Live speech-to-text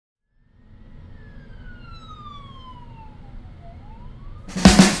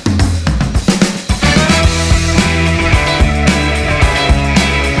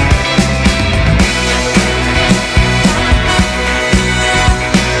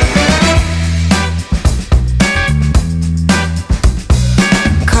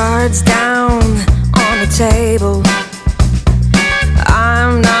cards down on the table.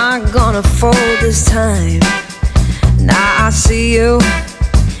 I'm not gonna fold this time. Now I see you,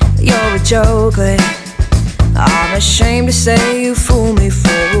 you're a joker. I'm ashamed to say you fooled me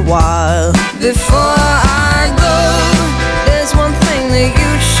for a while. Before I go, there's one thing that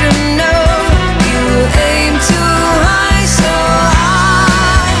you should know. You aim too high, so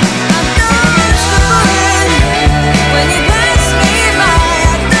I dodged the bullet. When you passed me by,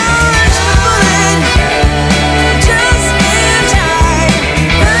 I dodged the bullet. Just in time.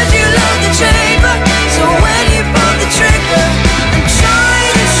 Heard you load the chamber, so when you pulled the trigger and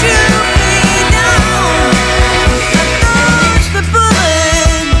tried to shoot me down, I dodged the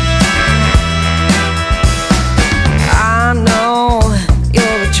bullet. I know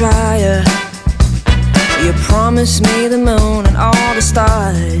you're a trier. You promised me the moon and all the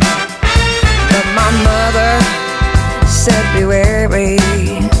stars, but my mother said be wary,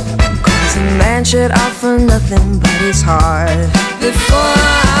 'cause a man should offer nothing but his heart. Before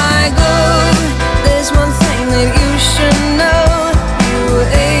I go, there's one thing that you should know. You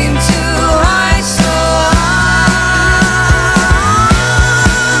aim too high, so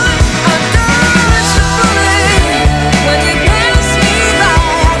I dodged the bullet. When you passed me by,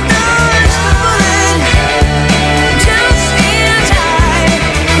 I dodged the bullet. Just in time.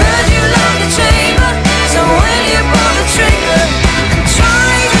 Heard you load the chamber, so when you pull the trigger and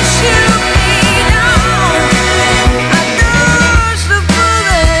try to shoot me down, I dodged the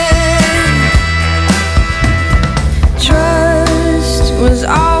bullet. Trust was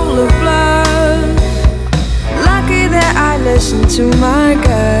all a bluff. Lucky that I listened to my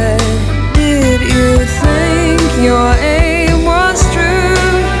gut. Did you think your